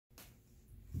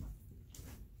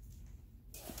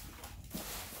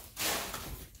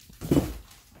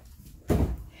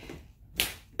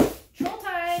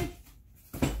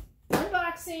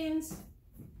contains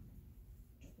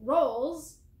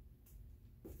rolls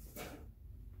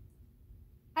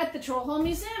at the Troll Hole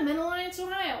Museum in Alliance,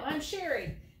 Ohio. I'm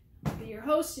Sherry. I'll be your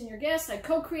host and your guest. I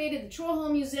co-created the Troll Hole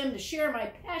Museum to share my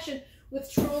passion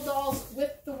with troll dolls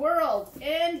with the world.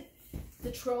 And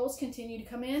the trolls continue to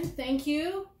come in. Thank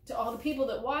you to all the people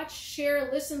that watch, share,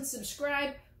 listen,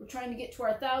 subscribe. We're trying to get to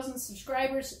our 1,000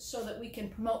 subscribers so that we can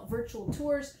promote virtual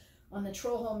tours on the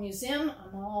Troll Hole Museum.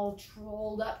 I'm all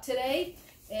trolled up today,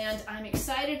 and I'm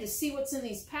excited to see what's in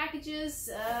these packages.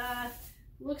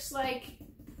 Looks like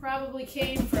probably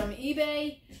came from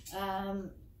eBay.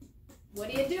 What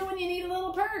do you do when you need a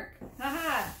little perk?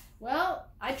 Haha. Well,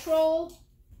 I troll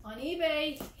on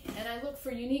eBay, and I look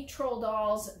for unique troll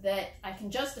dolls that I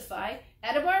can justify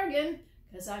at a bargain,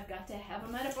 because I've got to have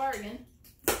them at a bargain.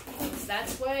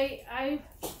 That's why I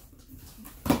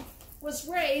was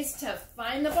raised, to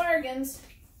find the bargains.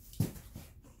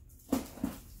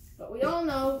 But we all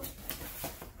know,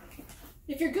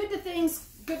 if you're good to things,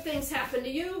 good things happen to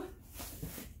you.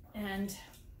 And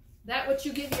that what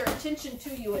you give your attention to,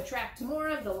 you attract more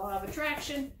of, the law of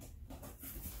attraction.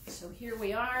 So here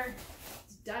we are,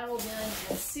 dialed in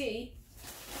and see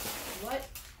what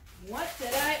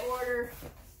did I order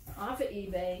off of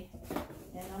eBay.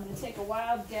 And I'm going to take a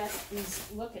wild guess.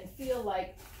 These look and feel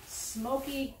like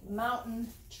Smoky Mountain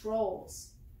Trolls.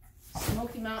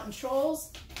 Smoky Mountain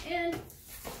Trolls. And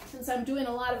since I'm doing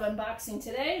a lot of unboxing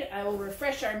today, I will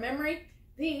refresh our memory.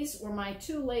 These were my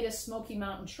 2 latest Smoky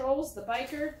Mountain Trolls, the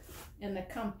Biker and the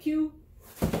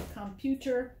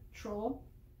Computer Troll.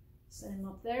 Set him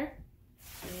up there.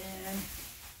 And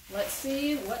let's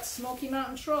see what Smoky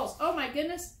Mountain Trolls. Oh my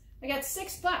goodness, I got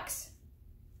 $6.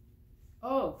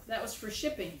 Oh, that was for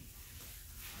shipping.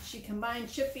 She combined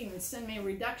shipping and sent me a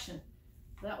reduction.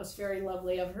 That was very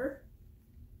lovely of her.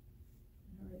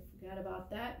 I already forgot about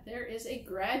that. There is a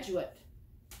graduate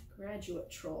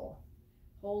troll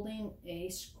holding a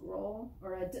scroll,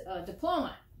 or a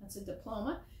diploma. That's a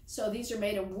diploma. So these are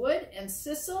made of wood and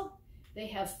sisal. They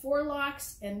have 4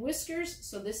 locks and whiskers.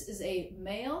 So this is a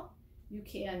male. You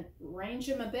can range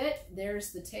them a bit.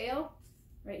 There's the tail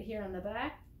right here on the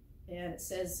back. And it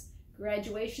says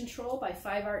Graduation Troll by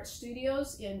 5 Art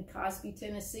Studios in Cosby,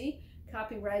 Tennessee.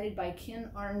 Copyrighted by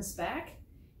Ken Arnsback.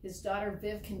 His daughter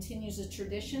Viv continues the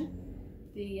tradition.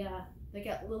 They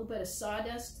got a little bit of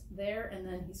sawdust there, and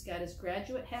then he's got his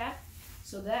graduate hat.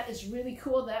 So that is really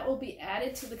cool. That will be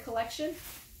added to the collection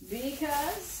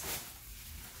because,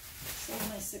 save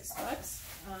my $6.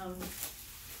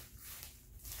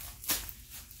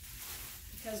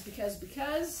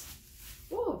 Because,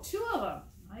 ooh, 2 of them.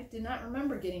 I did not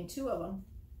remember getting 2 of them.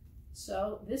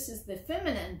 So this is the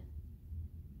feminine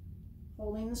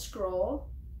holding the scroll,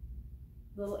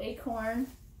 little acorn.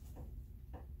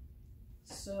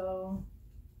 So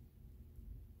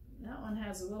that one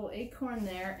has a little acorn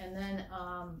there, and then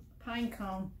pine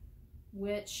cone,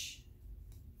 which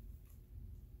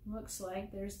looks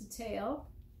like, there's the tail.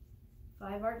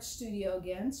 5 Art Studio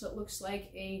again, so it looks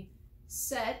like a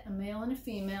set, a male and a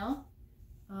female.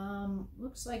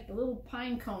 Looks like the little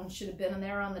pine cone should have been in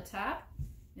there on the top.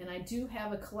 And I do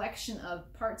have a collection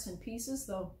of parts and pieces,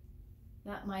 though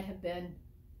that might have been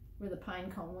where the pine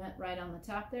cone went, right on the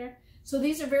top there. So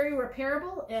these are very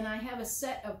repairable, and I have a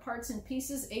set of parts and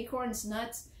pieces, acorns,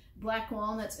 nuts, black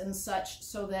walnuts, and such,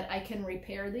 so that I can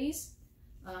repair these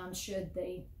should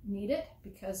they need it,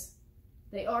 because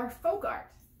they are folk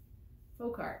art.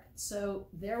 Folk art. So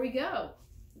there we go.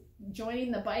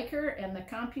 Joining the Biker and the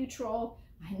Computroll,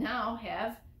 I now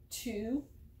have 2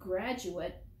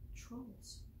 graduate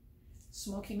trolls.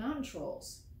 Smoky Mountain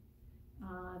Trolls.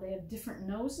 They have different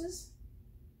noses,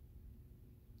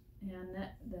 and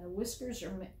the whiskers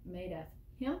are made of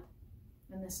hemp,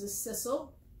 and this is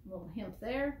sisal, a little hemp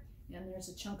there, and there's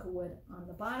a chunk of wood on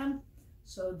the bottom.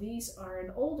 So these are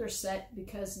an older set,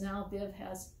 because now Viv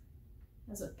has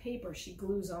a paper she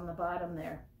glues on the bottom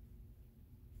there.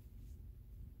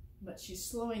 But she's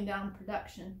slowing down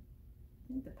production.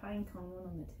 I think the pine cone went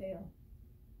on the tail.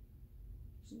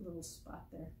 There's a little spot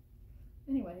there.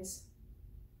 Anyways,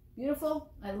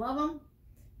 beautiful. I love them.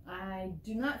 I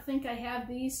do not think I have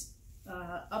these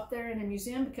up there in a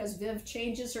museum, because Viv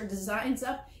changes her designs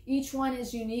up. Each one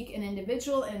is unique and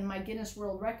individual, and my Guinness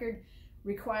World Record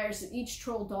requires that each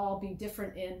troll doll be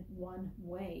different in one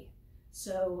way.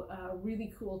 So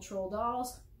really cool troll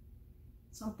dolls.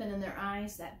 Something in their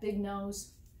eyes, that big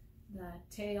nose, the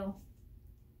tail.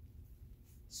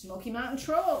 Smoky Mountain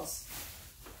Trolls.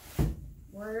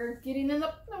 We're getting in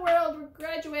the world. We're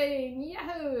graduating.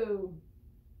 Yahoo!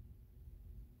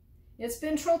 It's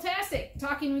been trolltastic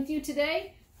talking with you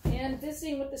today and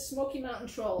visiting with the Smoky Mountain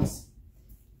Trolls.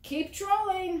 Keep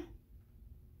trolling.